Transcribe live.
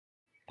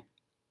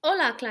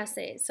Hola,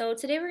 clase. So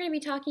today we're going to be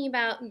talking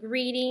about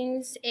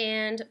greetings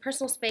and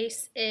personal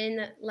space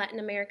in Latin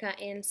America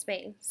and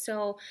Spain.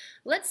 So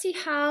let's see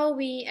how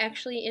we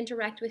actually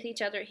interact with each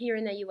other here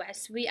in the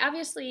US. We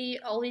obviously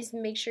always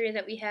make sure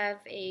that we have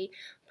a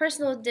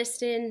personal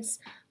distance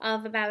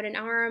of about an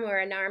arm or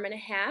an arm and a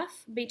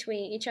half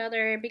between each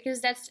other because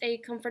that's a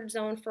comfort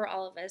zone for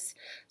all of us.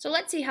 So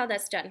let's see how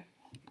that's done.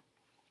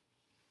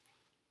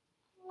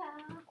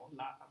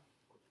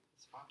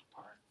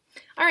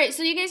 All right,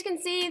 so you guys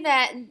can see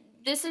that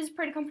this is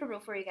pretty comfortable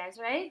for you guys,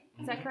 right?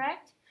 Is that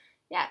correct?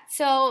 Yeah,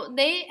 so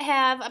they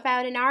have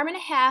about an arm and a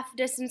half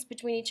distance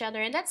between each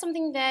other, and that's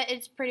something that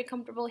is pretty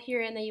comfortable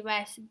here in the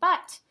US.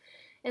 But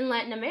in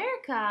Latin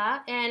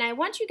America, and I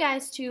want you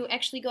guys to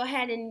actually go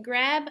ahead and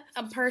grab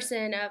a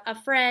person, a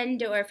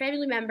friend or a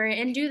family member,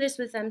 and do this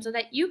with them so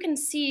that you can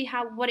see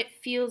what it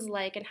feels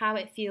like and how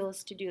it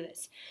feels to do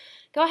this.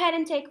 Go ahead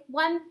and take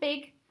one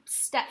big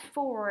step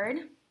forward.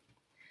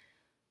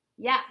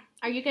 Yeah.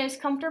 Are you guys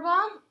comfortable?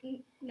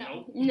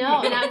 No.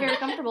 No, not very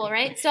comfortable,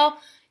 right? So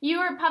you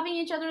are pumping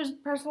each other's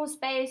personal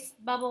space,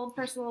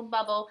 personal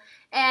bubble,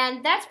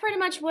 and that's pretty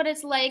much what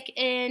it's like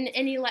in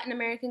any Latin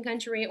American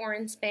country or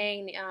in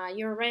Spain.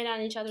 You're right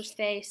on each other's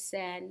face,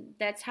 and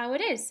that's how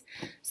it is.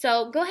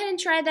 So go ahead and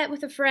try that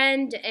with a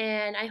friend,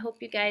 and I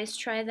hope you guys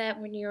try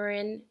that when you're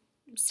in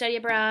study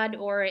abroad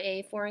or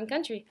a foreign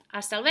country.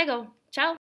 Hasta luego. Ciao.